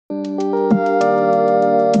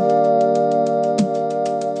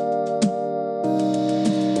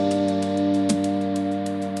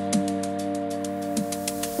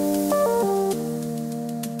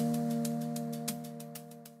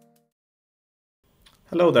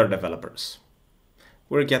Hello there, developers.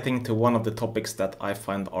 We're getting to one of the topics that I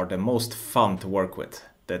find are the most fun to work with,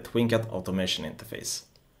 the TwinCAT automation interface.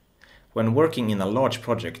 When working in a large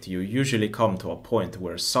project, you usually come to a point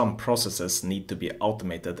where some processes need to be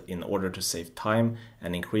automated in order to save time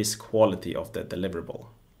and increase quality of the deliverable.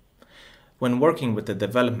 When working with the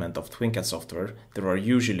development of TwinCAT software, there are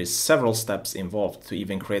usually several steps involved to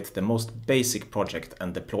even create the most basic project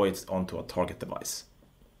and deploy it onto a target device.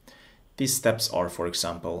 These steps are, for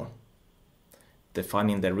example,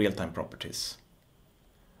 defining the real-time properties,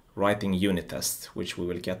 writing unit tests, which we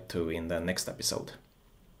will get to in the next episode,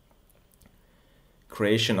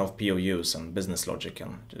 creation of POUs and business logic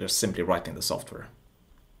and just simply writing the software,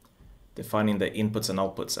 defining the inputs and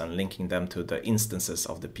outputs and linking them to the instances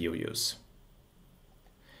of the POUs,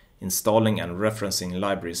 installing and referencing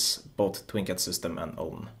libraries, both TwinCAT system and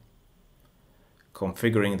own,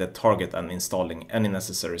 configuring the target and installing any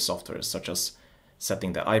necessary software such as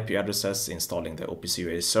setting the IP addresses, installing the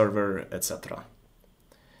OPC server, etc.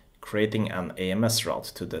 Creating an AMS route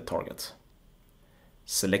to the target.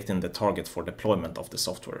 Selecting the target for deployment of the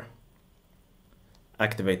software.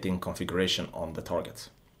 Activating configuration on the target.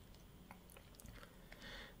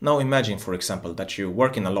 Now imagine, for example, that you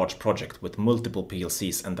work in a large project with multiple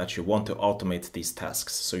PLCs and that you want to automate these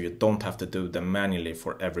tasks so you don't have to do them manually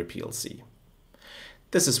for every PLC.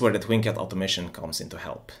 This is where the TwinCAT automation comes into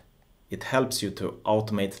help. It helps you to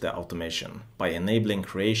automate the automation by enabling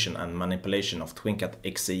creation and manipulation of TwinCAT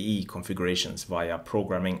XAE configurations via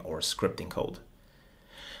programming or scripting code.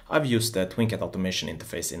 I've used the TwinCAT automation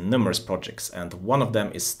interface in numerous projects, and one of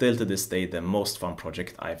them is still to this day the most fun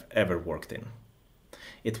project I've ever worked in.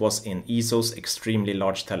 It was in ESO's extremely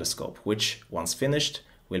large telescope, which, once finished,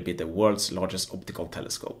 will be the world's largest optical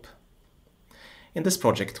telescope. In this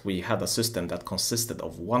project, we had a system that consisted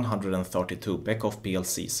of 132 Beckhoff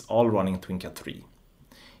PLCs, all running TwinCAT 3.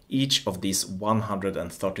 Each of these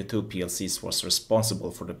 132 PLCs was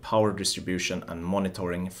responsible for the power distribution and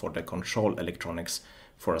monitoring for the control electronics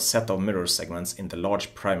for a set of mirror segments in the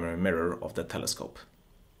large primary mirror of the telescope.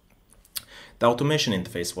 The automation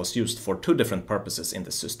interface was used for two different purposes in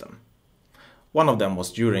the system. One of them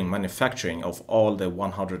was during manufacturing of all the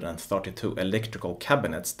 132 electrical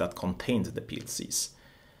cabinets that contained the PLCs.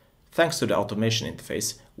 Thanks to the automation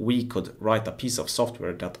interface, we could write a piece of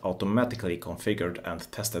software that automatically configured and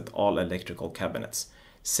tested all electrical cabinets,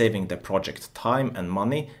 saving the project time and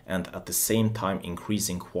money and at the same time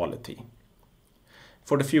increasing quality.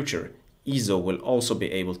 For the future, ESO will also be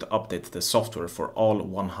able to update the software for all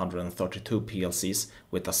 132 PLCs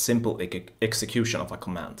with a simple execution of a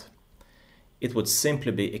command. It would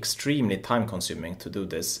simply be extremely time-consuming to do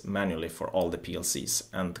this manually for all the PLCs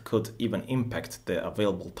and could even impact the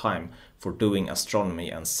available time for doing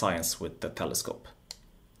astronomy and science with the telescope.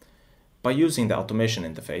 By using the automation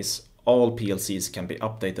interface, all PLCs can be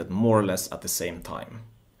updated more or less at the same time.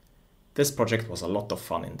 This project was a lot of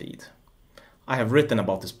fun indeed. I have written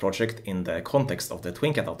about this project in the context of the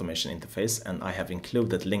TwinCAT automation interface, and I have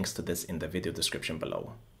included links to this in the video description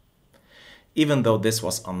below. Even though this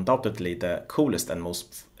was undoubtedly the coolest and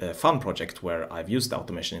most fun project where I've used the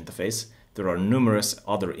automation interface, there are numerous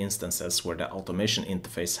other instances where the automation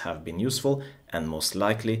interface have been useful and most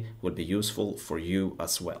likely will be useful for you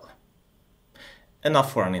as well.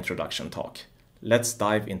 Enough for an introduction talk. Let's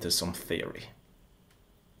dive into some theory.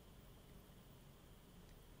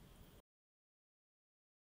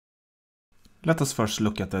 Let us first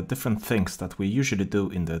look at the different things that we usually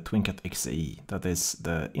do in the TwinCAT XAE, that is,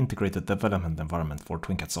 the integrated development environment for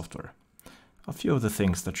TwinCAT software. A few of the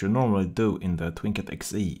things that you normally do in the TwinCAT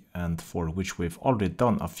XAE, and for which we've already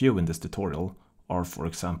done a few in this tutorial, are, for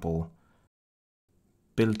example,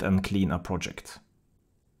 build and clean a project,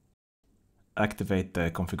 activate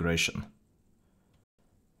the configuration,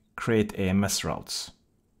 create AMS routes,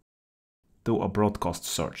 do a broadcast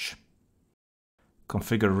search,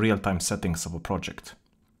 configure real-time settings of a project,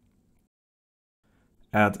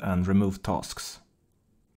 add and remove tasks,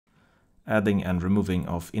 adding and removing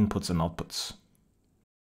of inputs and outputs,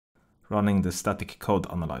 running the static code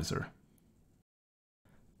analyzer,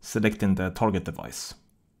 selecting the target device,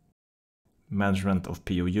 management of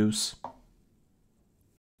POUs,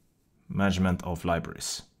 management of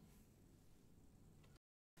libraries.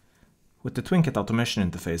 With the TwinCAT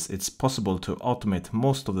automation interface, it's possible to automate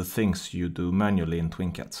most of the things you do manually in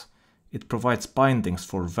TwinCAT. It provides bindings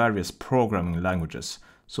for various programming languages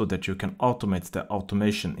so that you can automate the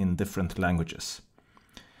automation in different languages.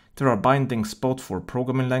 There are bindings both for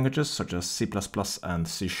programming languages such as C++ and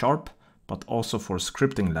C#, but also for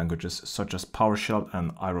scripting languages such as PowerShell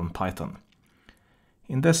and IronPython.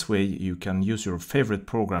 In this way, you can use your favorite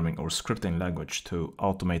programming or scripting language to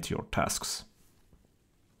automate your tasks.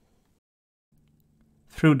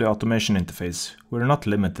 Through the automation interface, we're not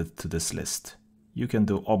limited to this list. You can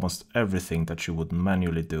do almost everything that you would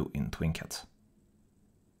manually do in TwinCAT.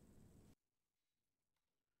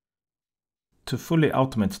 To fully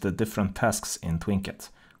automate the different tasks in TwinCAT,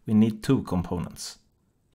 we need two components.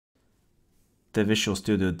 The Visual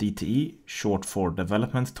Studio DTE, short for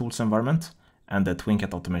Development Tools Environment, and the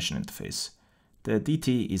TwinCAT automation interface. The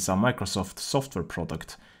DTE is a Microsoft software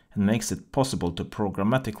product and makes it possible to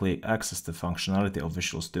programmatically access the functionality of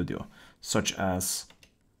Visual Studio, such as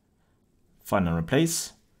find and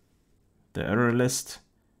replace, the error list,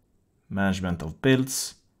 management of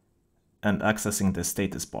builds, and accessing the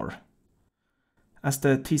status bar. As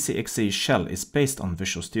the TCXE shell is based on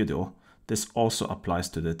Visual Studio, this also applies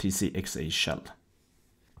to the TCXE shell.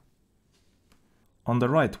 On the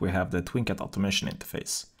right, we have the TwinCAT automation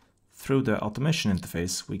interface. Through the automation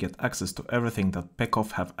interface, we get access to everything that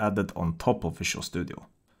Beckhoff have added on top of Visual Studio.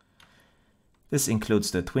 This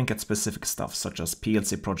includes the TwinCAT specific stuff such as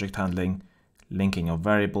PLC project handling, linking of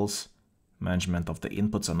variables, management of the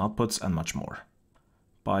inputs and outputs, and much more.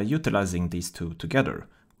 By utilizing these two together,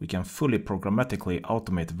 we can fully programmatically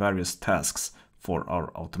automate various tasks for our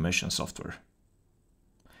automation software.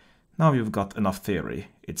 Now you've got enough theory,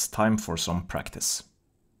 it's time for some practice.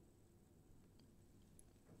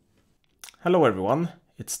 Hello everyone,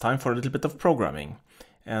 it's time for a little bit of programming.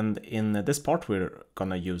 And in this part we're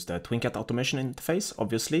gonna use the TwinCAT automation interface,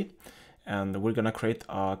 obviously. And we're gonna create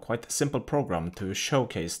a quite simple program to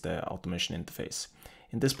showcase the automation interface.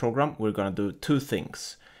 In this program we're gonna do two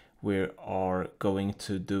things. We are going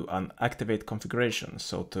to do an activate configuration.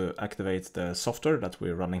 So to activate the software that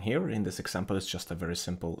we're running here, in this example it's just a very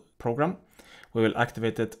simple program. We will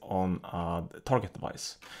activate it on a target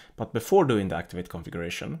device. But before doing the activate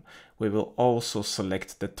configuration, we will also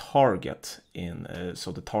select the target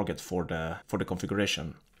so the target for the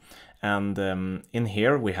configuration. And in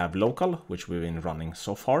here we have local, which we've been running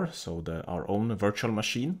so far, so our own virtual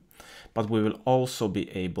machine. But we will also be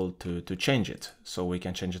able to change it, so we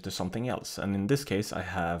can change it to something else. And in this case, I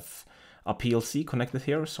have a PLC connected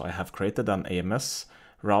here, so I have created an AMS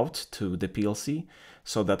route to the PLC,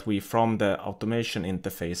 so that we, from the automation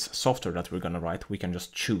interface software that we're gonna write, we can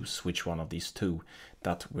just choose which one of these two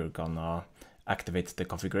that we're gonna activate the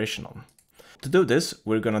configuration on. To do this,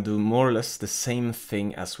 we're gonna do more or less the same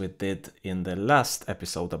thing as we did in the last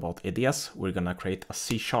episode about EDS. We're gonna create a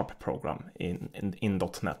C# program in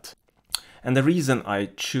 .NET. And the reason I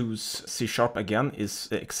choose C# again is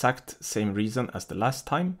the exact same reason as the last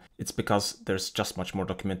time. It's because there's just much more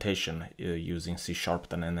documentation using C#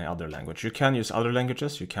 than any other language. You can use other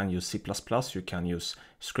languages, you can use C++, you can use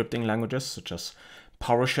scripting languages such as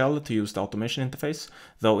PowerShell to use the automation interface,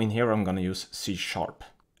 though in here I'm gonna use C#.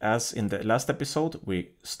 As in the last episode, we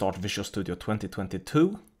start Visual Studio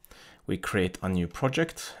 2022. We create a new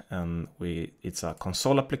project and it's a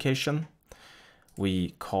console application.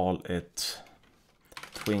 We call it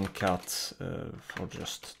TwinCAT for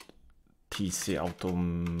just TC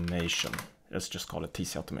Automation. Let's just call it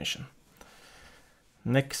TC Automation.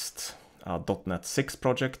 Next, .NET 6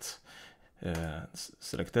 project.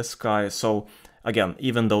 Select this guy. So again,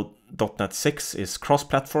 even though .NET 6 is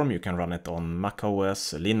cross-platform, you can run it on Mac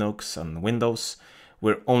OS, Linux, and Windows.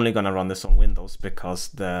 We're only gonna run this on Windows because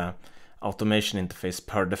the automation interface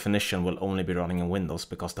per definition will only be running in Windows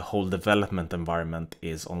because the whole development environment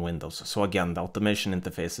is on Windows. So again, the automation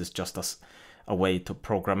interface is just a way to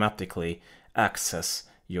programmatically access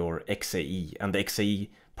your XAE, and the XAE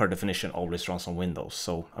per definition always runs on Windows.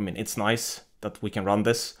 So I mean, it's nice that we can run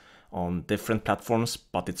this on different platforms,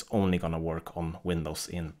 but it's only gonna work on Windows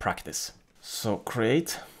in practice. So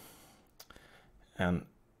create, and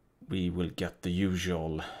we will get the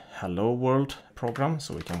usual hello world program,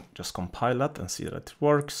 so we can just compile that and see that it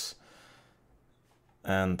works,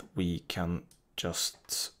 and we can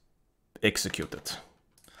just execute it.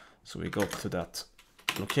 So we go to that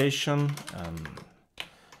location and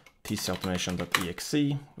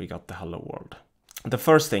tcautomation.exe, we got the hello world. The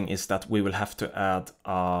first thing is that we will have to add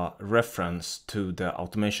a reference to the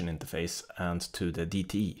automation interface and to the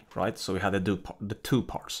DTE, right? So we had the two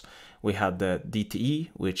parts. We had the DTE,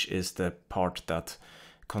 which is the part that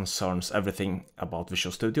concerns everything about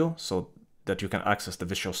Visual Studio, so that you can access the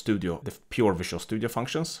Visual Studio, the pure Visual Studio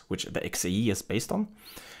functions, which the XAE is based on.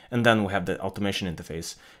 And then we have the automation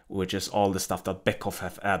interface, which is all the stuff that Beckhoff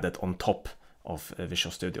have added on top of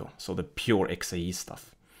Visual Studio, so the pure XAE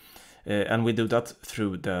stuff. And we do that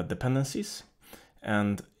through the dependencies.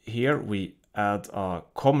 And here we add a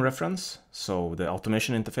COM reference. So the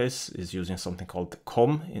automation interface is using something called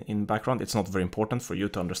COM in background. It's not very important for you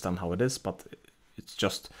to understand how it is, but it's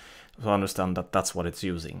just to understand that that's what it's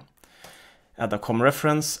using. Add a COM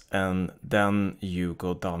reference, and then you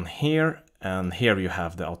go down here, and here you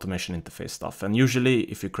have the automation interface stuff. And usually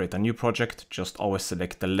if you create a new project, just always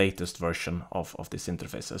select the latest version of these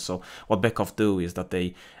interfaces. So what Beckhoff do is that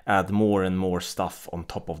they add more and more stuff on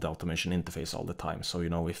top of the automation interface all the time. So, you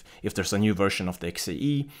know, if there's a new version of the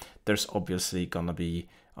XAE, there's obviously gonna be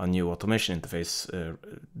a new automation interface.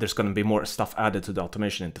 There's gonna be more stuff added to the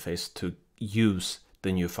automation interface to use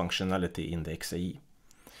the new functionality in the XAE.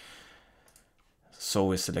 So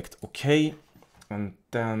we select OK. And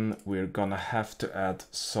then we're gonna have to add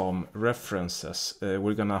some references.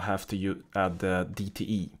 We're gonna have to add the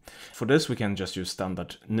DTE. For this, we can just use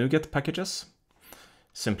standard NuGet packages.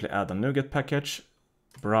 Simply add a NuGet package,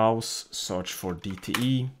 browse, search for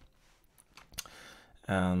DTE.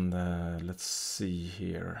 And let's see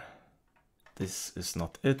here. This is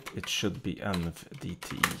not it. It should be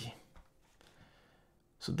env-DTE.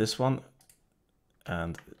 So this one,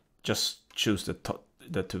 and just choose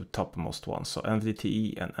the two topmost ones, so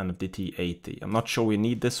env-DTE and env-DTE80. I'm not sure we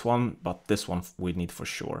need this one, but this one we need for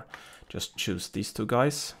sure. Just choose these two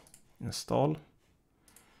guys, install,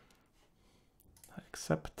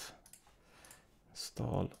 accept,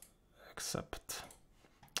 install, accept.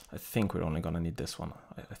 I think we're only gonna need this one,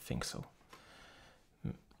 I think so.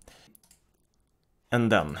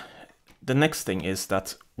 And then the next thing is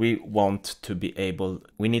that we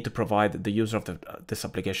need to provide the user of this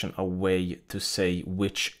application a way to say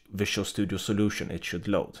which Visual Studio solution it should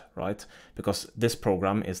load, right? Because this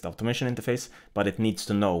program is the automation interface, but it needs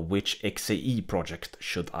to know which XAE project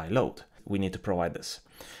should I load. We need to provide this.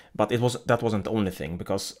 But that wasn't the only thing,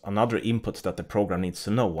 because another input that the program needs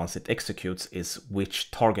to know once it executes is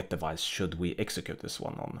which target device should we execute this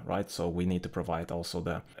one on, right? So we need to provide also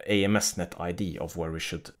the AMSnet ID of where we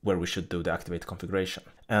should do the activate configuration.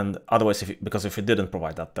 And otherwise, because if we didn't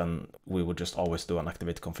provide that, then we would just always do an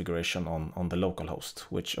activate configuration on the local host,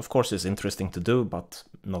 which of course is interesting to do, but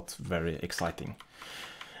not very exciting.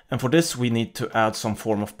 And for this, we need to add some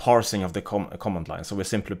form of parsing of the command line. So we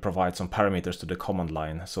simply provide some parameters to the command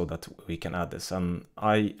line so that we can add this. And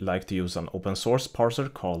I like to use an open source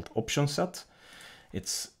parser called optionset.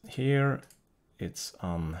 It's here. It's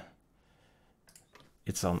an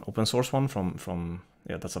open source one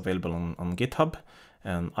that's available on GitHub.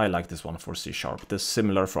 And I like this one for C#. This is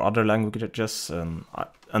similar for other languages. And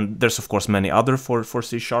there's of course many other for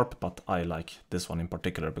C#, but I like this one in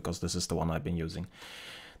particular because this is the one I've been using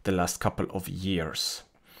the last couple of years.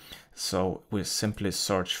 So we simply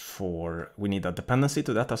search for, we need a dependency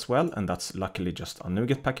to that as well, and that's luckily just a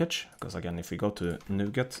NuGet package, because again, if we go to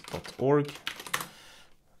nuget.org,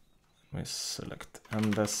 we select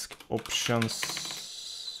mdesk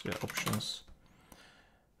options, options,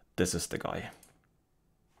 this is the guy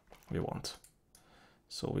we want.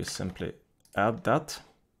 So we simply add that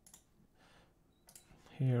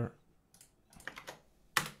here,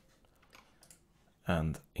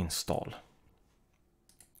 and install.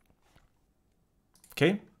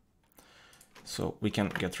 Okay, so we can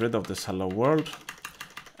get rid of this hello world.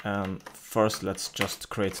 And first, let's just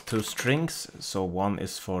create two strings. So one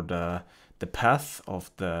is for the path of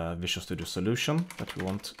the Visual Studio solution that we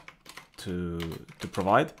want to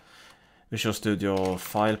provide. Visual Studio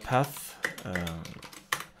file path,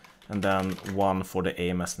 and then one for the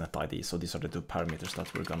AMSnet ID. So these are the two parameters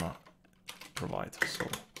that we're gonna provide. So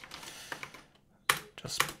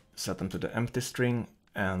just set them to the empty string,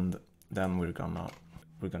 and then we're gonna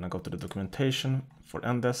go to the documentation for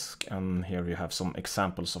Ndesk, and here we have some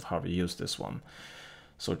examples of how we use this one.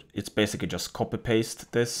 So it's basically just copy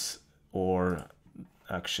paste this, or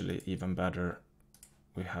actually even better,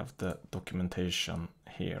 we have the documentation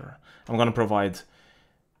here. I'm gonna provide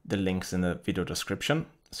the links in the video description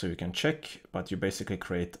so you can check, but you basically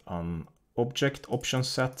create an object option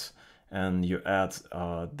set, and you add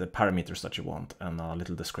the parameters that you want and a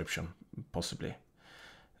little description, possibly.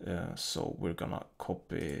 So we're gonna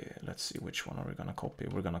copy, let's see, which one are we gonna copy?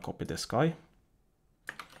 We're gonna copy this guy.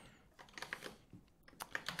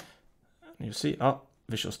 And you see,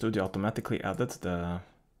 Visual Studio automatically added the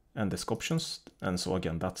Ndesk options. And so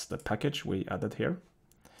again, that's the package we added here.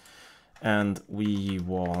 And we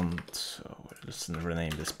want, let's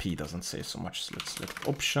rename this, P doesn't say so much. So let's select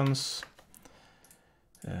options.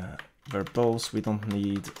 Verbose we don't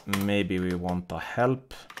need, maybe we want a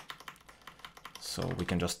help, so we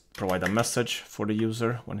can just provide a message for the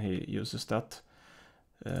user when he uses that.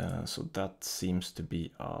 So that seems to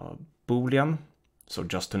be a Boolean, so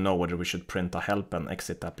just to know whether we should print a help and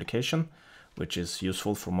exit the application, which is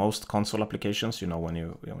useful for most console applications. You know, when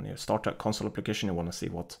you start a console application, you want to see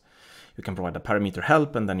what you can provide a parameter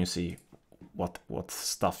help, and then you see what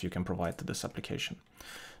stuff you can provide to this application.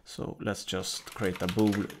 So let's just create a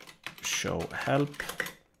bool show help.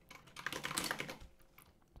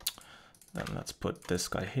 Then let's put this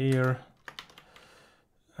guy here.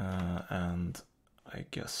 And I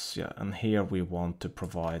guess, yeah, and here we want to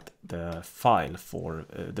provide the file for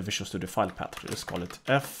the Visual Studio file path. Let's call it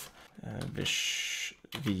F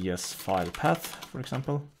VS file path, for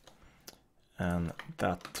example. And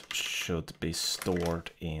that should be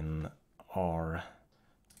stored in our,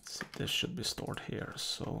 this should be stored here,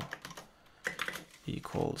 so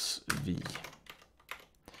equals V.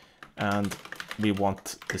 And we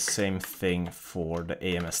want the same thing for the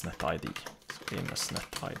AMSnet ID. So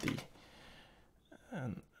AMSnet ID.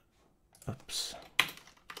 And oops,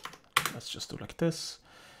 let's just do like this.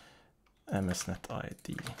 AMSnet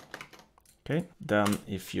ID. Okay, then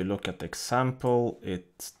if you look at the example,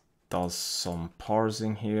 it does some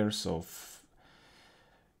parsing here. So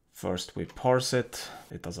first we parse it.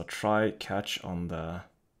 It does a try catch on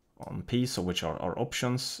P, so which are our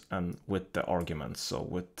options, and with the arguments, so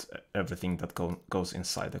with everything that goes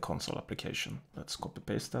inside the console application. Let's copy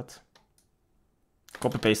paste that.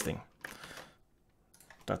 Copy pasting.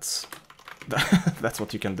 That's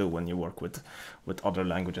what you can do when you work with other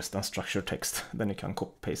languages than structured text. Then you can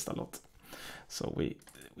copy paste a lot. So we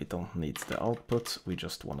don't need the output. We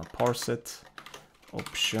just want to parse it.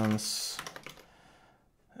 Options,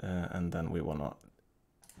 and then we want to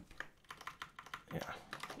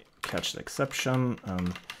catch the exception,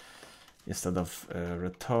 and instead of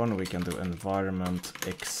return we can do environment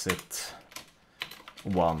exit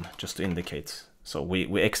 1 just to indicate. So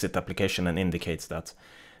we exit the application and indicates that,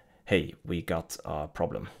 hey, we got a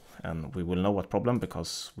problem, and we will know what problem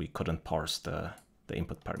because we couldn't parse the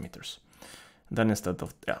input parameters. And then instead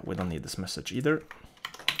of, we don't need this message either.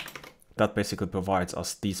 That basically provides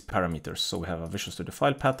us these parameters. So we have a Visual Studio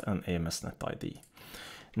file path and AMSnet ID.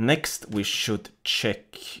 Next, we should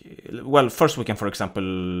check, well, first we can, for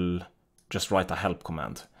example, just write a help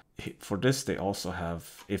command. For this, they also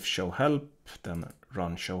have if show help, then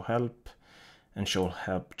run show help, and show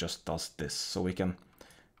help just does this. So we can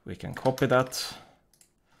copy that,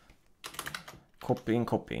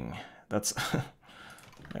 copying. That's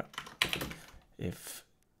yeah.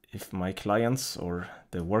 If my clients or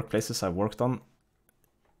the workplaces I worked on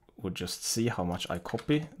would just see how much I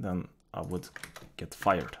copy, then I would get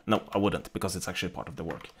fired. No, I wouldn't, because it's actually part of the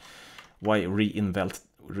work. Why reinvent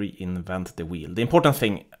the wheel? The important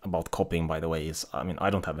thing about copying, by the way, is, I mean, I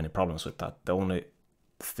don't have any problems with that. The only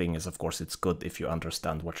thing is, of course, it's good if you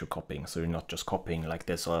understand what you're copying, so you're not just copying like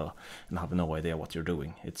this and have no idea what you're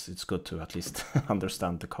doing. It's good to at least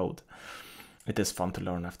understand the code. It is fun to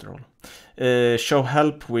learn after all. Show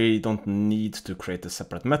help, we don't need to create a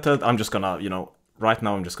separate method. I'm just gonna, right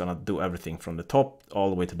now I'm just gonna do everything from the top all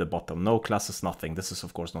the way to the bottom. No classes, nothing. This is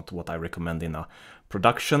of course not what I recommend in a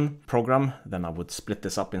production program. Then I would split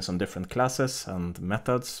this up in some different classes and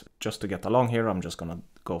methods. Just to get along here, I'm just gonna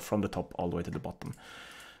go from the top all the way to the bottom.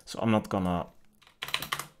 So I'm not gonna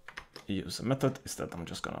use a method. Instead, I'm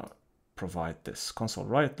just gonna provide this console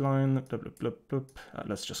write line. Blah, blah, blah, blah.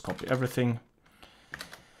 Let's just copy everything.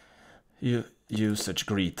 Usage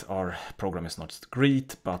greet. Our program is not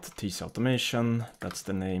greet, but TC automation. That's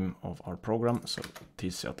the name of our program. So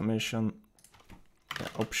TC automation.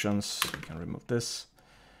 Options. We can remove this.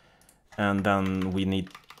 And then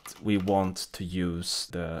we want to use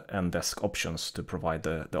the ndesk options to provide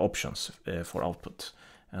the options for output.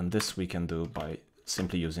 And this we can do by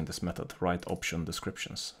simply using this method, write option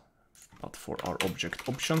descriptions, but for our object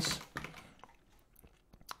options.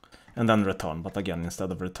 And then return. But again, instead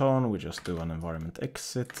of return, we just do an environment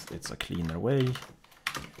exit. It's a cleaner way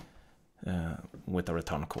with a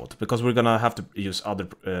return code, because we're gonna have to use other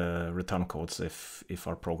return codes if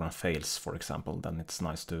our program fails, for example. Then it's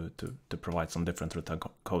nice to provide some different return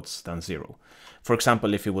codes than 0. For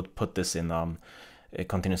example, if you would put this in a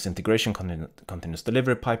continuous integration, continuous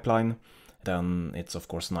delivery pipeline, then it's of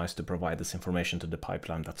course nice to provide this information to the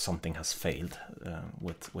pipeline that something has failed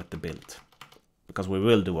with the build. Because we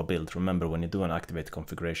will do a build. Remember, when you do an activate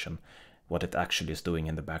configuration, what it actually is doing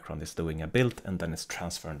in the background is doing a build, and then it's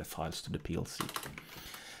transferring the files to the PLC.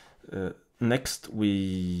 Next,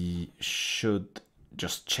 we should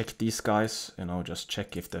just check these guys, just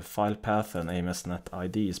check if the file path and AMSnet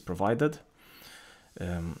ID is provided.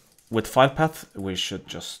 With file path, we should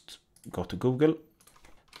just go to Google.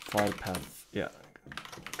 File path,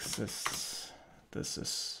 exists. This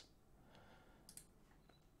is,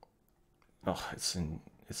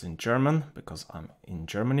 is in German because I'm in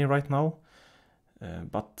Germany right now.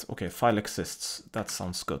 But okay, file exists. That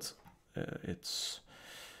sounds good. It's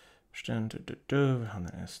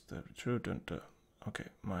okay.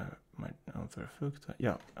 My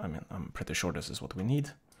yeah. I mean, I'm pretty sure this is what we need.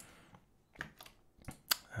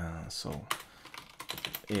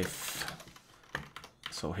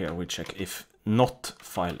 So here we check if not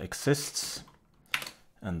file exists,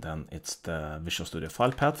 and then it's the Visual Studio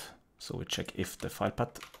file path. So we check if the file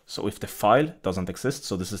path. So if the file doesn't exist,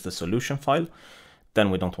 so this is the solution file, then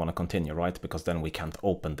we don't want to continue, right? Because then we can't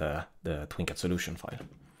open the TwinCAT solution file.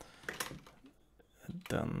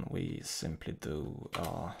 Then we simply do,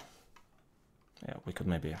 yeah, we could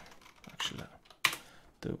maybe actually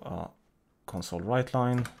do a console write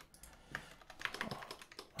line.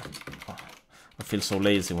 I feel so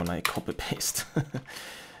lazy when I copy paste.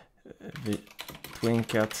 The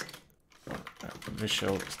TwinCAT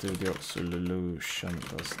Visual Studio solution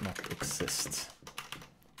does not exist.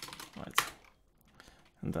 Right.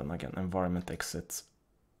 And then again, environment exit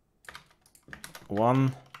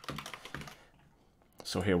 1.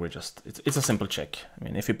 So here we just, it's a simple check. I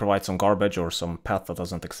mean, if you provide some garbage or some path that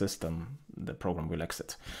doesn't exist, then the program will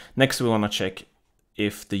exit. Next, we want to check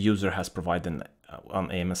if the user has provided an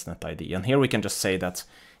AMSNet ID. And here we can just say that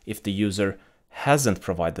if the user hasn't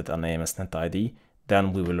provided an AMSNet ID,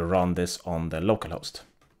 then we will run this on the localhost.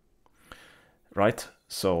 Right?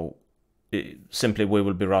 So simply we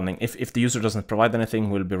will be running, if the user doesn't provide anything,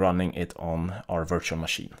 we'll be running it on our virtual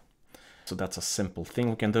machine. So that's a simple thing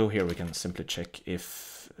we can do. Here we can simply check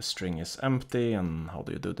if a string is empty. And how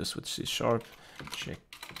do you do this with C#? Check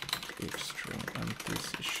if string empty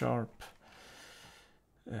C#.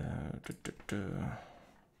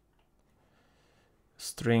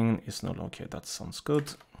 String is null. Okay, that sounds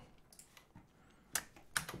good.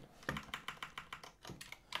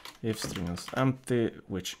 If string is empty,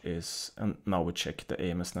 which is, and now we check the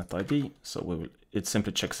AMSNet ID. So we will, it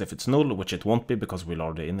simply checks if it's null, which it won't be because we'll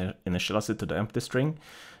already initialize it to the empty string,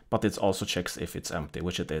 but it also checks if it's empty,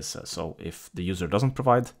 which it is. So if the user doesn't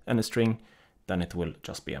provide any string, then it will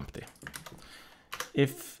just be empty.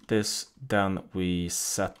 If this, then we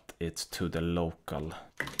set it to the local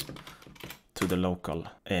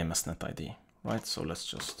AMSNet ID, right? So let's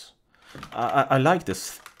just, I like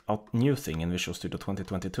this new thing in Visual Studio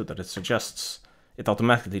 2022 that it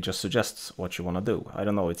automatically just suggests what you want to do. I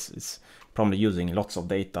don't know, it's probably using lots of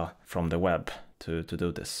data from the web to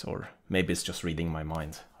do this, or maybe it's just reading my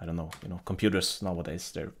mind. I don't know. You know, computers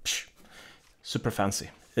nowadays, they're super fancy.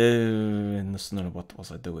 What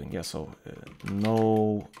was I doing? Yeah, so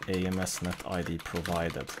no AMSNet ID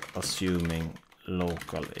provided, assuming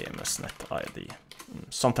local AMSNet ID,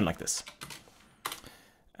 something like this.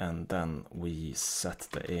 And then we set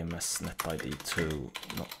the AMSNet ID to,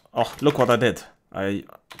 no. Oh, look what I did. I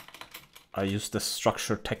used the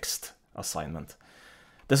structured text assignment.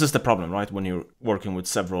 This is the problem, right? When you're working with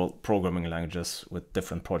several programming languages with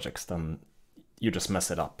different projects, then you just mess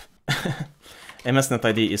it up. AMSNet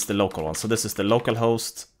ID is the local one. So this is the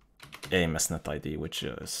localhost AMSNet ID, which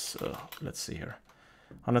is, let's see here,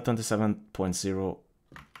 127.0,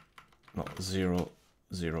 no,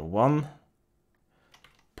 001.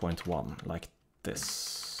 0.1, like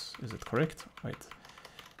this. Is it correct? Wait.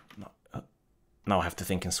 No. Now I have to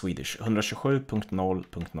think in Swedish.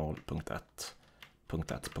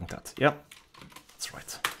 127.0.0.1. Yeah, that's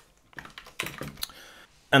right.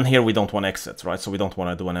 And here we don't want exits, right? So we don't want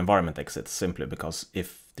to do an environment exit simply because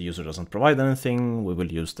if the user doesn't provide anything, we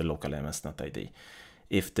will use the local AMSNet ID.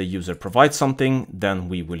 If the user provides something, then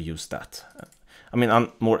we will use that. I mean,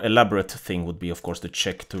 a more elaborate thing would be, of course,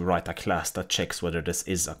 to write a class that checks whether this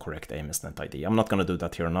is a correct AMSNet ID. I'm not going to do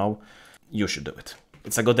that here now. You should do it.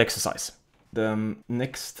 It's a good exercise. The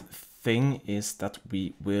next thing is that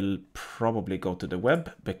we will probably go to the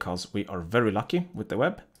web because we are very lucky with the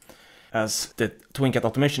web, as the TwinCAT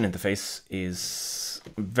automation interface is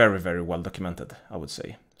very, very well documented, I would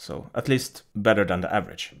say. So at least better than the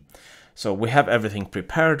average. So we have everything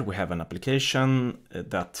prepared. We have an application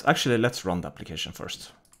that, actually, let's run the application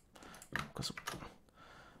first.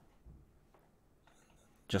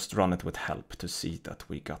 Just run it with help to see that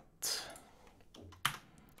we got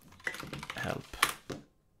help.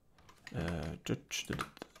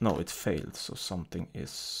 No, it failed, so something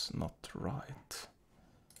is not right.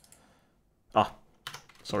 Ah,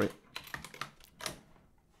 sorry.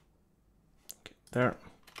 Okay, there.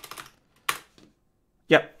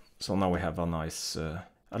 Yeah. So now we have a nice, a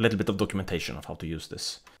little bit of documentation of how to use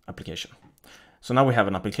this application. So now we have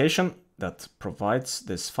an application that provides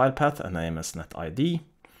this file path and AMSNet ID.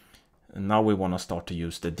 And now we want to start to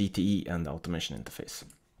use the DTE and the automation interface.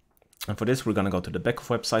 And for this, we're going to go to the Beckhoff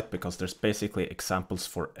website because there's basically examples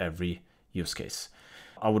for every use case.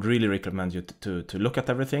 I would really recommend you to look at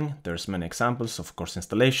everything. There's many examples. Of course,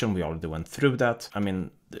 installation, we already went through that. I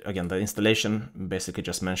mean, again, the installation basically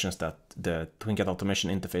just mentions that the TwinCAT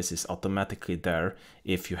automation interface is automatically there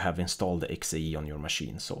if you have installed the XAE on your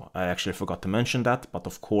machine. So I actually forgot to mention that, but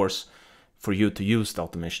of course, for you to use the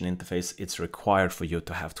automation interface, it's required for you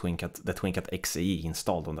to have the TwinCAT XAE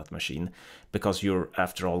installed on that machine, because you're,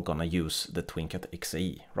 after all, gonna use the TwinCAT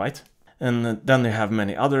XAE, right? And then you have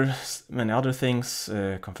many other things,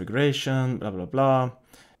 configuration, blah blah blah.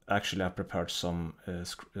 Actually, I prepared some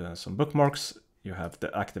bookmarks. You have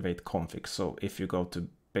the activate config. So if you go to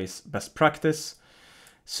best practice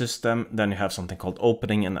system, then you have something called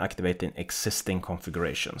opening and activating existing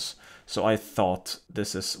configurations. So I thought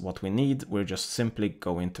this is what we need. We're just simply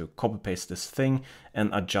going to copy paste this thing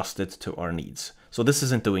and adjust it to our needs. So this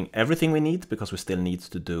isn't doing everything we need, because we still need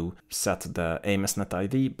to set the AMSNet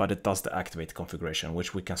ID, but it does the activate configuration,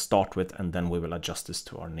 which we can start with, and then we will adjust this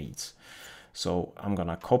to our needs. So I'm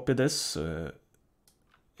gonna copy this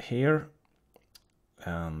here,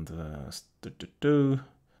 and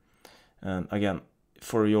and again,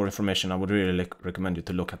 for your information, I would really recommend you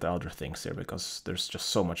to look at the other things here, because there's just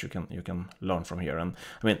so much you can learn from here. And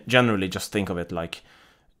I mean, generally, just think of it like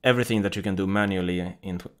everything that you can do manually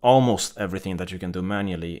almost everything that you can do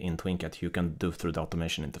manually in TwinCAT, you can do through the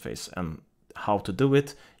automation interface. And how to do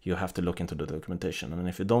it, you have to look into the documentation. And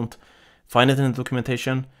if you don't find it in the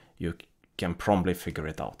documentation, you can probably figure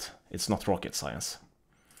it out. It's not rocket science.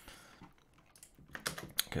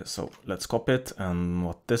 Okay, so let's copy it. And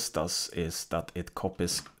what this does is that it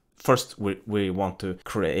copies. First, we want to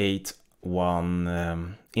create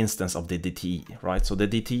one instance of the DTE, right? So the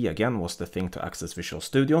DTE, again, was the thing to access Visual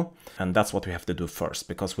Studio. And that's what we have to do first,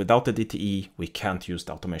 because without the DTE, we can't use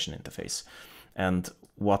the automation interface. And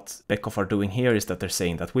what Beckhoff are doing here is that they're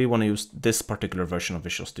saying that we want to use this particular version of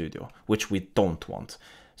Visual Studio, which we don't want.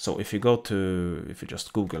 So if you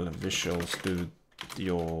just Google Visual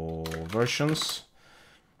Studio versions,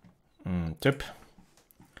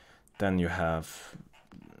 then you have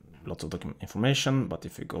lots of document information. But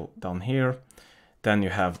if you go down here, then you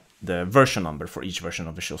have the version number for each version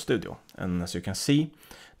of Visual Studio. And as you can see,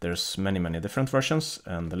 there's many different versions,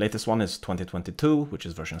 and the latest one is 2022, which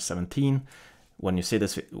is version 17. When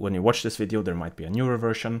you watch this video, there might be a newer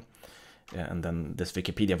version, and then this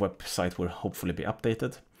Wikipedia website will hopefully be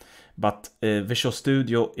updated. But Visual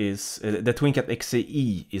Studio is, the TwinCAT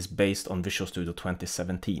XAE is based on Visual Studio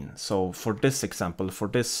 2017. So for this example,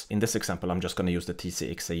 in this example, I'm just going to use the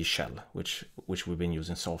TC XAE shell, which we've been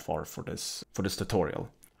using so far for this tutorial.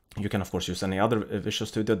 You can of course use any other Visual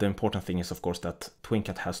Studio. The important thing is of course that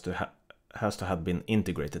TwinCAT has to have been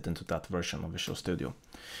integrated into that version of Visual Studio.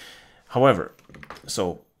 However,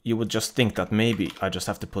 so you would just think that maybe I just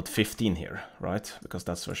have to put 15 here, right? Because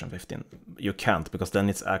that's version 15. You can't, because then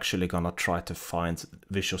it's actually gonna try to find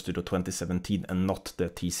Visual Studio 2017 and not the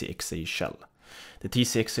TCXAE shell. The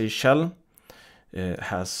TCXAE shell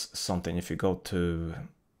has something, if you go to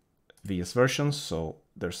VS versions, so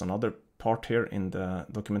there's another part here in the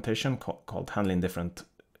documentation called handling different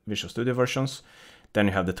Visual Studio versions. Then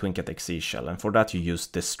you have the TwinCAT XAE shell, and for that you use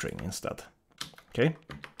this string instead. Okay,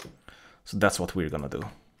 so that's what we're gonna do.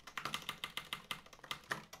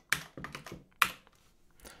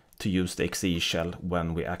 To use the XAE shell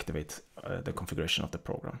when we activate the configuration of the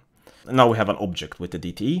program. And now we have an object with the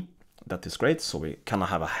DTE. That is great. So we kind of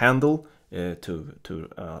have a handle to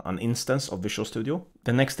an instance of Visual Studio.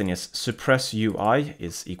 The next thing is suppress UI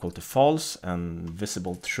is equal to false and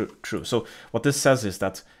visible true. So what this says is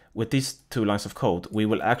that with these two lines of code, we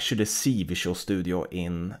will actually see Visual Studio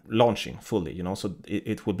in launching fully, you know, so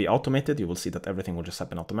it will be automated. You will see that everything will just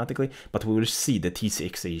happen automatically, but we will see the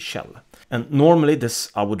TCXAE shell. And normally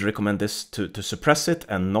this, I would recommend this to suppress it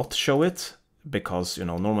and not show it, because, you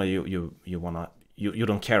know, normally you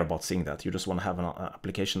don't care about seeing that. You just want to have an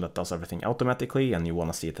application that does everything automatically, and you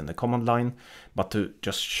want to see it in the command line. But to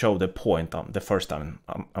just show the point, the first time,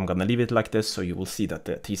 I'm going to leave it like this, so you will see that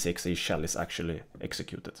the TCXAE shell is actually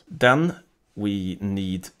executed. Then we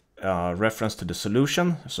need a reference to the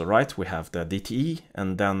solution. So right, we have the DTE,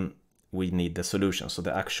 and then we need the solution, so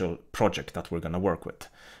the actual project that we're going to work with.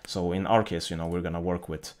 So in our case, you know, we're going to work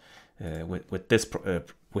with this.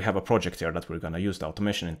 We have a project here that we're going to use the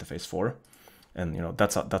automation interface for. And you know,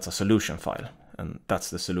 that's a solution file, and that's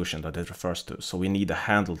the solution that it refers to. So we need a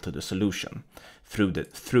handle to the solution through the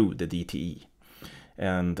DTE.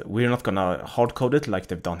 And we're not gonna hard code it like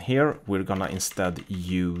they've done here. We're gonna instead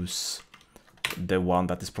use the one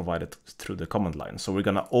that is provided through the command line. So we're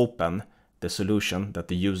gonna open the solution that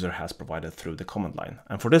the user has provided through the command line.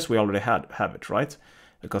 And for this, we already have it, right?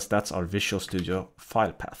 Because that's our Visual Studio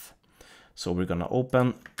file path. So we're gonna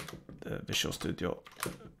open the Visual Studio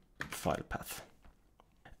file path.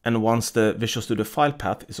 And once the Visual Studio file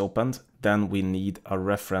path is opened, then we need a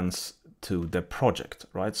reference to the project,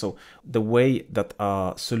 right? So the way that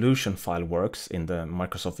a solution file works in the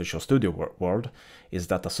Microsoft Visual Studio world is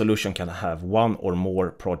that a solution can have one or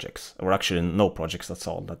more projects, or actually no projects, that's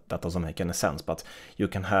all. That doesn't make any sense, but you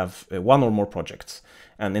can have one or more projects.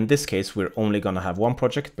 And in this case, we're only gonna have one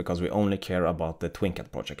project because we only care about the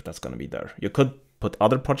TwinCAT project that's gonna be there. You could put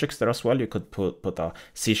other projects there as well. You could put a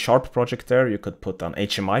C# project there. You could put an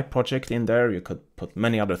HMI project in there. You could put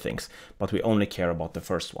many other things, but we only care about the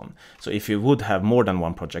first one. So if you would have more than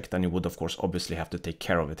one project, then you would, of course, obviously have to take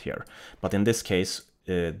care of it here. But in this case,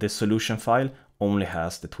 this solution file only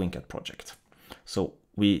has the TwinCAT project. So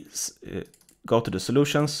we go to the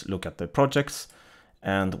solutions, look at the projects,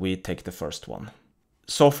 and we take the first one.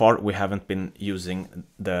 So far, we haven't been using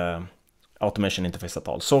the automation interface at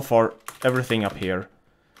all. So far, everything up here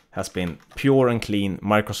has been pure and clean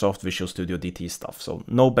Microsoft Visual Studio DT stuff. So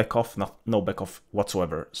no Beckhoff, no Beckhoff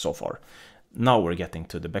whatsoever so far. Now we're getting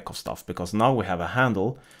to the Beckhoff stuff because now we have a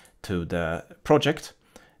handle to the project,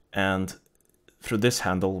 and through this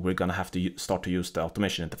handle, we're gonna have to start to use the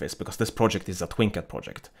automation interface because this project is a TwinCAT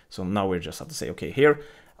project. So now we just have to say, okay, here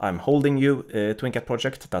I'm holding you a TwinCAT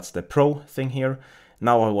project. That's the pro thing here.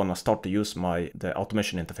 Now I want to start to use the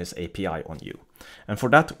automation interface API on you. And for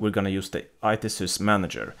that, we're going to use the ITSys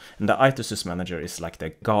manager. And the ITSys manager is like the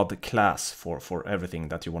God class for everything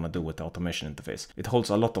that you want to do with the automation interface. It holds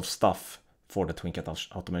a lot of stuff for the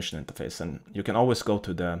TwinCAT automation interface. And you can always go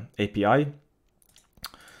to the API.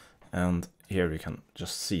 And here you can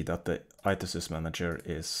just see that the ITSys manager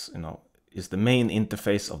is the main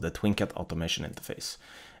interface of the TwinCAT automation interface.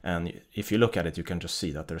 And if you look at it, you can just see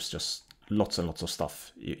that there's just lots and lots of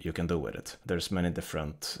stuff you can do with it. There's many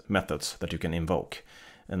different methods that you can invoke.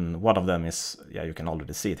 And one of them is, yeah, you can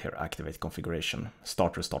already see it here, activate configuration,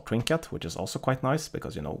 start, restart TwinCAT, which is also quite nice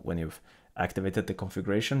because, when you've activated the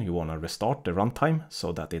configuration, you want to restart the runtime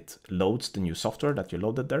so that it loads the new software that you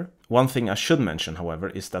loaded there. One thing I should mention,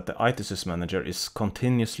 however, is that the ITSys manager is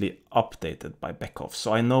continuously updated by Beckhoff.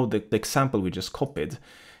 So I know the example we just copied,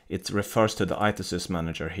 it refers to the ITSys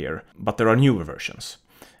manager here, but there are newer versions.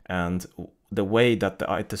 And the way that the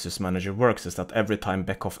ITSys manager works is that every time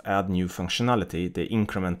Beckhoff add new functionality, they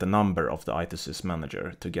increment the number of the ITSys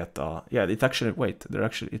manager to get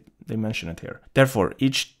they mention it here. Therefore,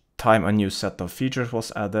 each time a new set of features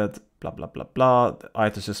was added, blah, blah, blah, blah, the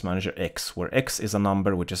ITSys manager X, where X is a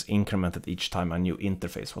number which is incremented each time a new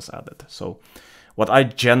interface was added. So what I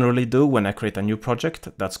generally do when I create a new project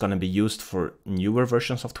that's going to be used for newer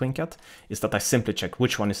versions of TwinCAT is that I simply check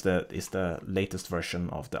which one is the latest version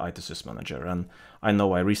of the ITSys manager. And I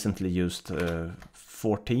know I recently used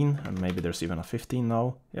 14, and maybe there's even a 15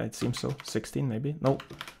 now. Yeah, it seems so. 16 maybe? No.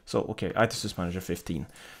 So okay, ITSys manager 15.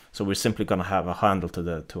 So we're simply going to have a handle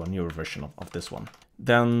to a newer version of this one.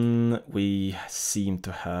 Then we seem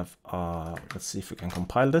to have let's see if we can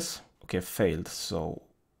compile this. Okay, failed. So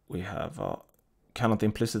we have cannot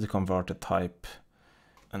implicitly convert a type.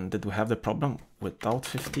 And did we have the problem without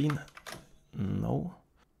 15? No.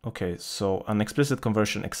 Okay, so an explicit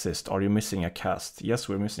conversion exists. Are you missing a cast? Yes,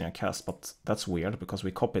 we're missing a cast, but that's weird because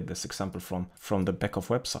we copied this example from the Beckhoff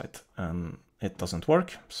website and it doesn't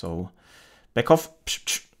work. So Beckhoff,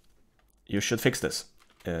 you should fix this.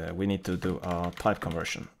 We need to do a type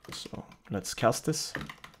conversion. So let's cast this.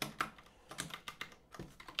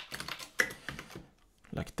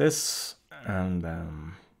 Like this. And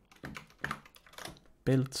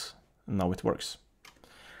build, now it works.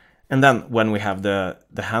 And then when we have the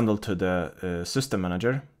handle to the system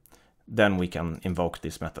manager, then we can invoke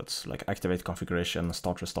these methods like activate configuration,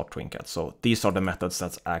 start, restart TwinCAT. So these are the methods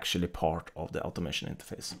that's actually part of the automation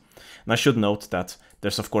interface. And I should note that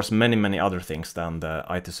there's of course many other things than the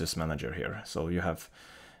ITSys manager here. So you have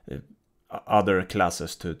other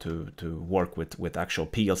classes to work with actual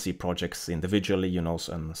PLC projects individually,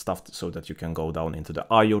 and stuff so that you can go down into the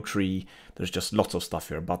IO tree. There's just lots of stuff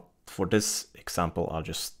here, but for this example, I'll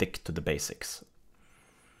just stick to the basics.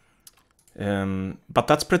 But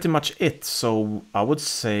that's pretty much it. So I would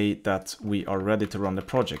say that we are ready to run the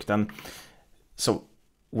project. And so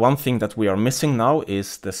one thing that we are missing now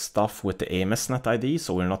is the stuff with the AMSNet ID.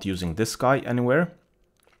 So we're not using this guy anywhere.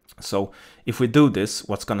 So if we do this,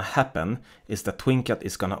 what's going to happen is that TwinCAT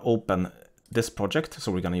is going to open this project.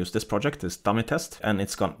 So we're going to use this project, this dummy test, and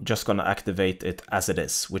it's just going to activate it as it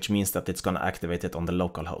is, which means that it's going to activate it on the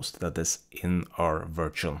local host that is in our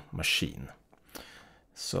virtual machine.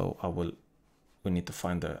 So I will we need to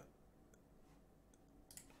find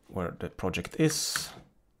where the project is.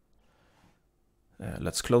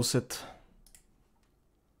 Let's close it.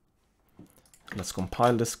 Let's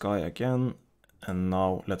compile this guy again, and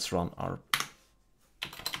now let's run our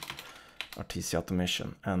TC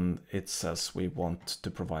automation. And it says we want to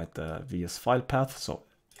provide the VS file path, so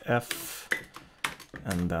F,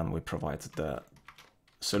 and then we provide the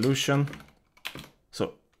solution.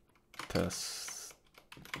 So test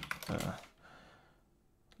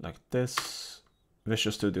like this.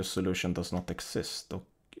 Visual Studio solution does not exist.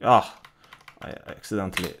 I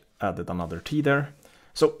accidentally added another T there.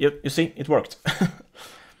 So you see, it worked.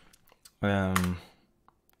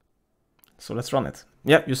 So let's run it.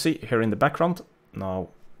 Yeah, you see here in the background, now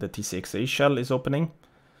the TCXA shell is opening.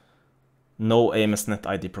 No AMSNet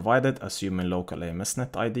ID provided, assuming local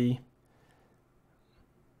AMSNet ID.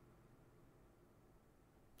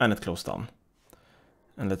 And it closed down.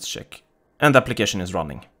 And let's check. And the application is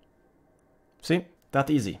running. See, that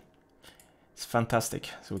easy. It's fantastic.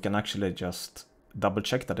 So we can actually just double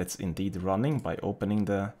check that it's indeed running by opening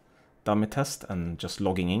the dummy test and just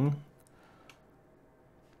logging in.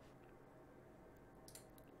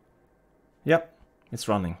 Yep, it's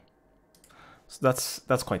running. So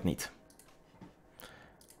that's quite neat.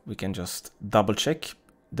 We can just double check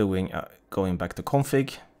doing going back to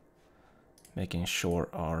config, making sure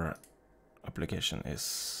our application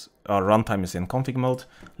is our runtime is in config mode.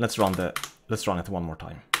 Let's run it one more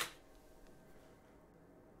time.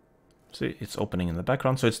 See, it's opening in the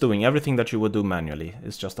background, so it's doing everything that you would do manually.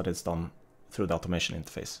 It's just that it's done through the automation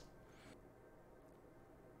interface.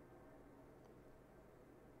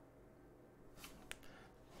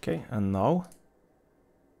 Okay, and now,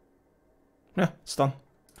 yeah, it's done.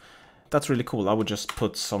 That's really cool. I would just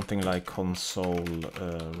put something like console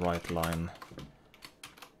write line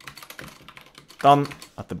done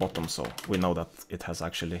at the bottom, so we know that it has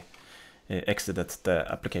actually exited the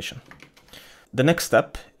application. The next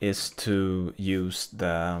step is to use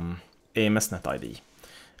the AMSNet ID.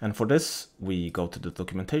 And for this, we go to the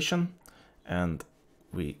documentation and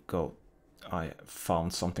I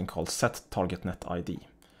found something called set targetnet ID.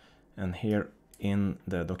 And here in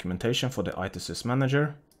the documentation for the ITSys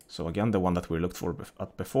manager, so again, the one that we looked for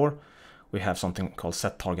at before, we have something called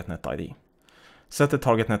set targetnet ID. Set the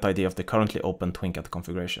targetnet ID of the currently open TwinCAT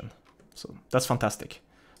configuration. So that's fantastic.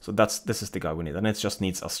 So this is the guy we need, and it just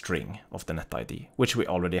needs a string of the net ID, which we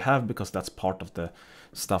already have because that's part of the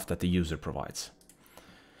stuff that the user provides.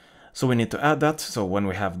 So we need to add that. So when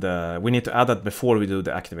we have we need to add that before we do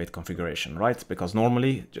the activate configuration, right? Because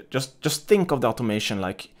normally, just think of the automation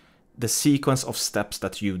like the sequence of steps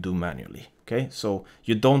that you do manually. Okay, so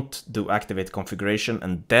you don't do activate configuration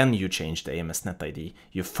and then you change the AMSNet ID.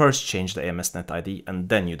 You first change the AMSNet ID and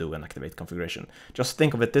then you do an activate configuration. Just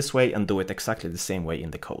think of it this way and do it exactly the same way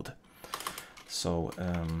in the code. So,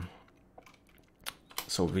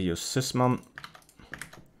 so we use sysman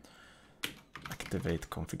activate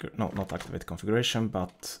configure. No, not activate configuration,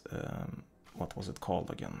 but what was it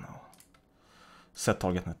called again now? Set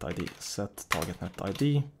targetnet ID. Set targetnet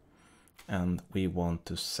ID. And we want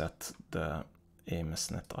to set the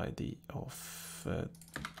AMSNet ID of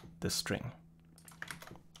the string.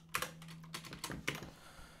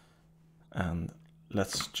 And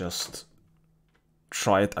let's just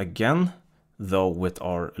try it again, though with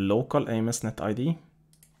our local AMSNet ID.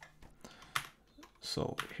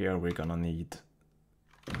 So here we're gonna need,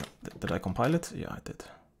 did I compile it? Yeah, I did.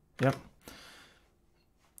 Yep.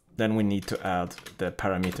 Then we need to add the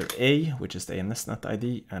parameter A, which is the AMSNet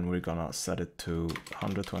ID, and we're gonna set it to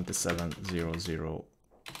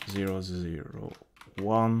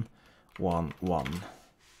 127.0.0.0.1.1.1.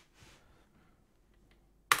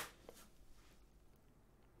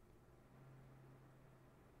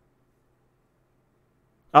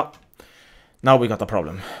 Oh, now we got a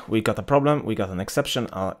problem. We got an exception,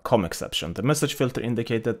 a COM exception. The message filter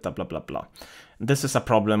indicated blah, blah, blah. This is a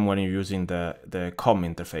problem when you're using the COM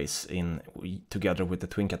interface together with the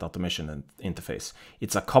TwinCAT automation interface.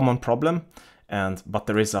 It's a common problem, but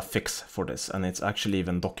there is a fix for this, and it's actually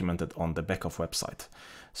even documented on the Beckhoff website.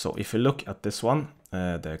 So if you look at this one,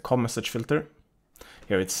 the COM message filter,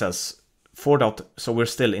 here it says, so we're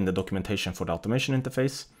still in the documentation for the automation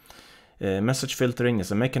interface. Message filtering is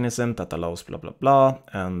a mechanism that allows blah, blah, blah.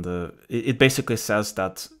 And it basically says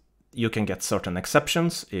that you can get certain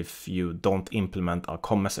exceptions if you don't implement a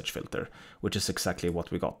COM message filter, which is exactly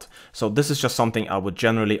what we got. So this is just something I would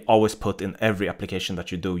generally always put in every application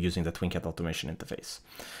that you do using the TwinCAT automation interface.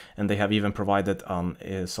 And they have even provided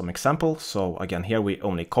some examples. So again, here we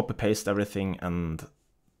only copy paste everything and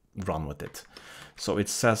run with it. So it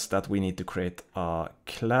says that we need to create a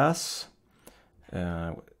class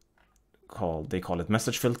they call it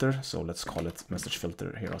message filter, so let's call it message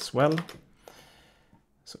filter here as well.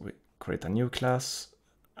 So we create a new class,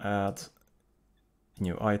 add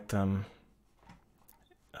new item,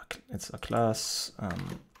 it's a class,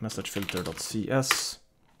 message filter.cs.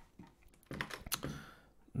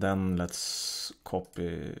 Then let's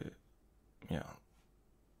copy, let's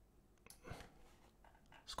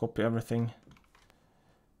copy everything.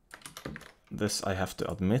 This, I have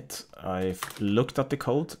to admit, I've looked at the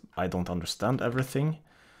code, I don't understand everything,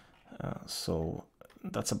 so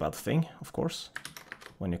that's a bad thing, of course,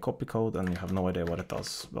 when you copy code and you have no idea what it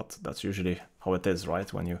does, but that's usually how it is,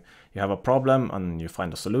 right? When you have a problem and you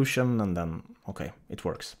find a solution and then, okay, it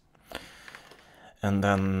works. And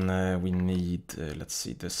then we need, let's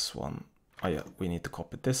see, this one, yeah, we need to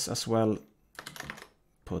copy this as well,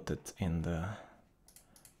 put it in the,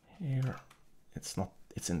 here,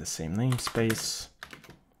 it's in the same namespace,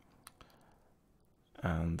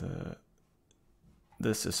 and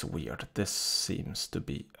this is weird. This seems to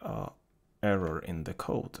be a error in the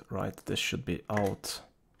code, right? This should be out.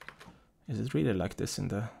 Is it really like this in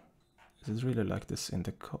the? Is it really like this in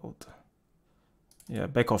the code? Yeah,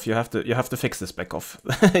 Beckhoff, you have to fix this, Beckhoff.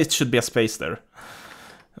 It should be a space there.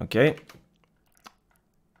 Okay.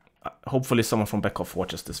 Hopefully someone from Beckhoff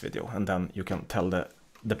watches this video, and then you can tell the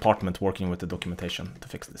department working with the documentation to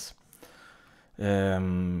fix this.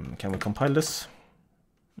 Can we compile this?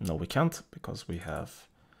 No, we can't, because we have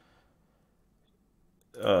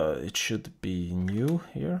it should be new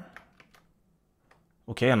here.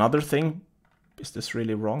 Okay, another thing, is this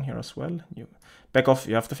really wrong here as well? Beckhoff,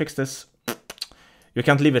 you have to fix this. You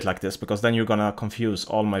can't leave it like this, because then you're gonna confuse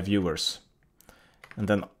all my viewers, and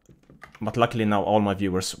then, but luckily now all my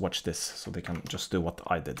viewers watch this, so they can just do what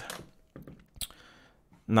I did.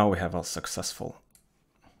 Now we have a successful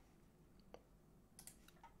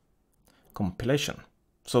compilation.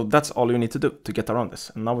 So that's all you need to do to get around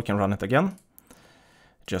this. And now we can run it again.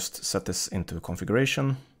 Just set this into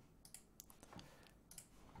configuration.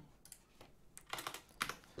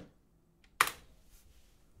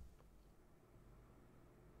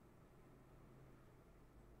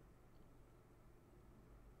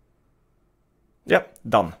 Yeah,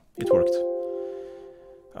 done. It worked.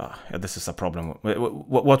 Yeah, this is a problem.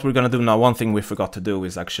 What we're gonna do now, one thing we forgot to do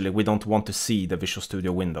is actually we don't want to see the Visual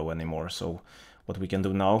Studio window anymore. So what we can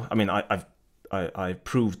do now, I mean, I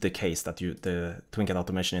proved the case that the TwinCAT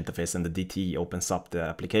automation interface and the DT opens up the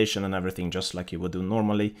application and everything just like you would do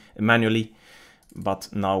normally, manually. But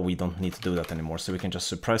now we don't need to do that anymore. So we can just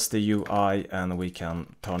suppress the UI and we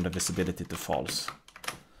can turn the visibility to false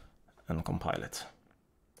and compile it.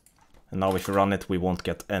 And now if we run it, we won't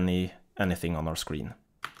get anything on our screen.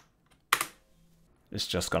 It's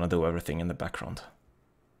just gonna do everything in the background.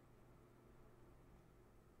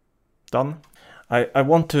 Done. I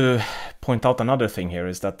want to point out another thing here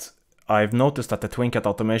is that I've noticed that the TwinCAT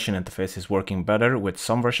automation interface is working better with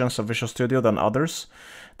some versions of Visual Studio than others.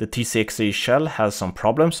 The TCXE shell has some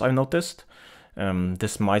problems, I've noticed.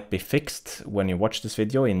 This might be fixed when you watch this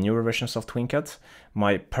video in newer versions of TwinCAT.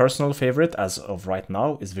 My personal favorite as of right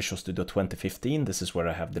now is Visual Studio 2015. This is where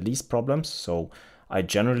I have the least problems. So I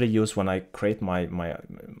generally use, when I create my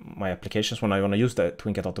applications, when I want to use the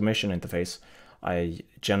TwinCAT automation interface, I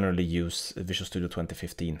generally use Visual Studio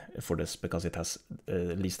 2015 for this because it has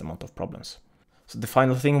the least amount of problems. So the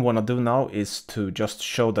final thing we want to do now is to just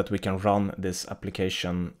show that we can run this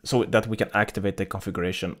application so that we can activate the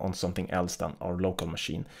configuration on something else than our local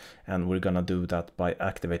machine. And we're going to do that by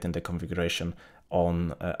activating the configuration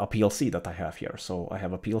on a PLC that I have here. So I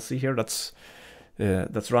have a PLC here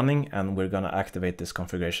that's running, and we're going to activate this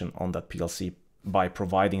configuration on that PLC by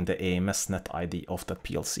providing the AMSnet ID of that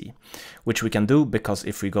PLC, which we can do because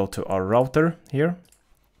if we go to our router here,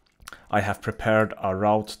 I have prepared a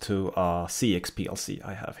route to a CX PLC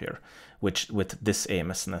I have here, which with this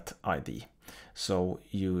AMSnet ID. So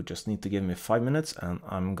you just need to give me 5 minutes and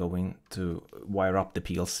I'm going to wire up the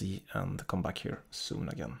PLC and come back here soon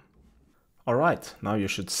again. All right, now you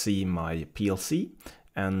should see my PLC.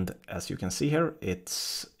 And as you can see here,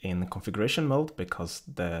 it's in configuration mode because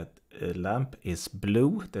the lamp is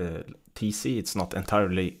blue, the TC, it's not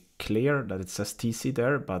entirely clear that it says TC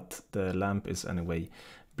there, but the lamp is anyway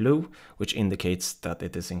blue, which indicates that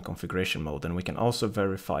it is in configuration mode. And we can also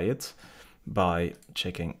verify it by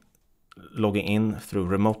logging in through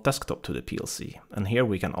remote desktop to the PLC. And here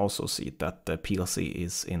we can also see that the PLC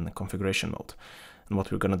is in configuration mode. And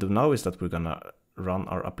what we're going to do now is that we're going to run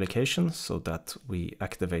our application so that we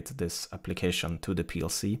activate this application to the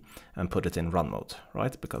PLC and put it in run mode,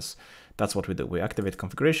 right? Because that's what we do. We activate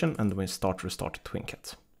configuration and we restart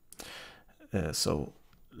TwinCAT. So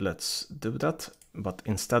let's do that. but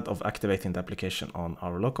instead of activating the application on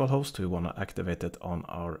our local host, we want to activate it on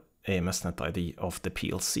our AMSNet ID of the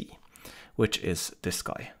PLC, which is this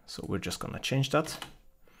guy. So we're just going to change that.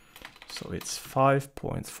 So it's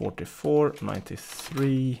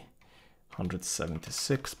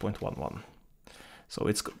 5.44.93.176.11. So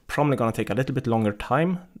it's probably going to take a little bit longer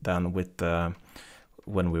time than with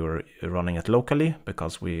when we were running it locally,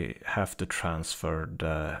 because we have to transfer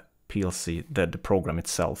the PLC, the program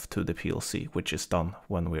itself, to the PLC, which is done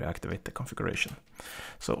when we activate the configuration.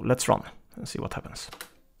 So let's run and see what happens.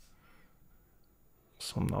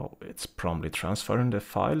 So now it's promptly transferring the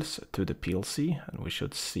files to the PLC, and we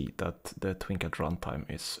should see that the TwinCAT runtime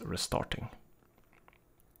is restarting.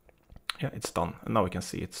 Yeah, it's done. And now we can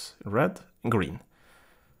see it's red and green.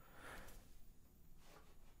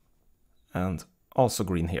 And also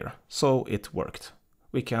green here. So it worked.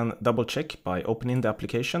 We can double check by opening the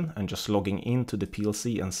application and just logging into the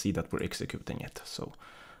PLC and see that we're executing it. So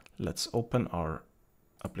let's open our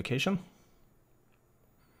application.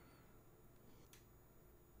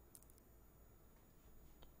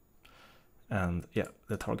 And yeah,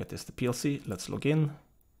 the target is the PLC. Let's log in.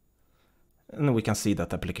 And we can see that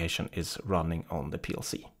the application is running on the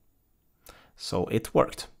PLC. So it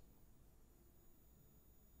worked.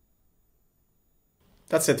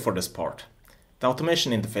 That's it for this part. The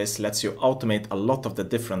automation interface lets you automate a lot of the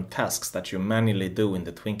different tasks that you manually do in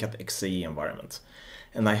the TwinCAT XCE environment.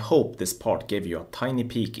 And I hope this part gave you a tiny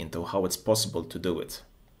peek into how it's possible to do it.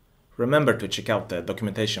 Remember to check out the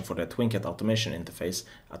documentation for the TwinCAT automation interface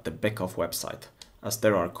at the Beckhoff website, as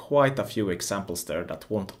there are quite a few examples there that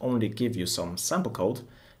won't only give you some sample code,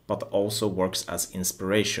 but also works as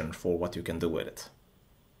inspiration for what you can do with it.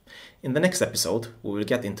 In the next episode, we will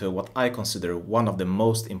get into what I consider one of the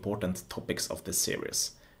most important topics of this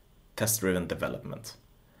series, test-driven development.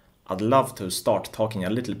 I'd love to start talking a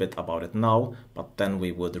little bit about it now, but then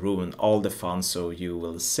we would ruin all the fun, so you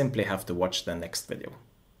will simply have to watch the next video.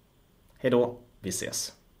 Hej då, vi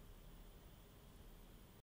ses!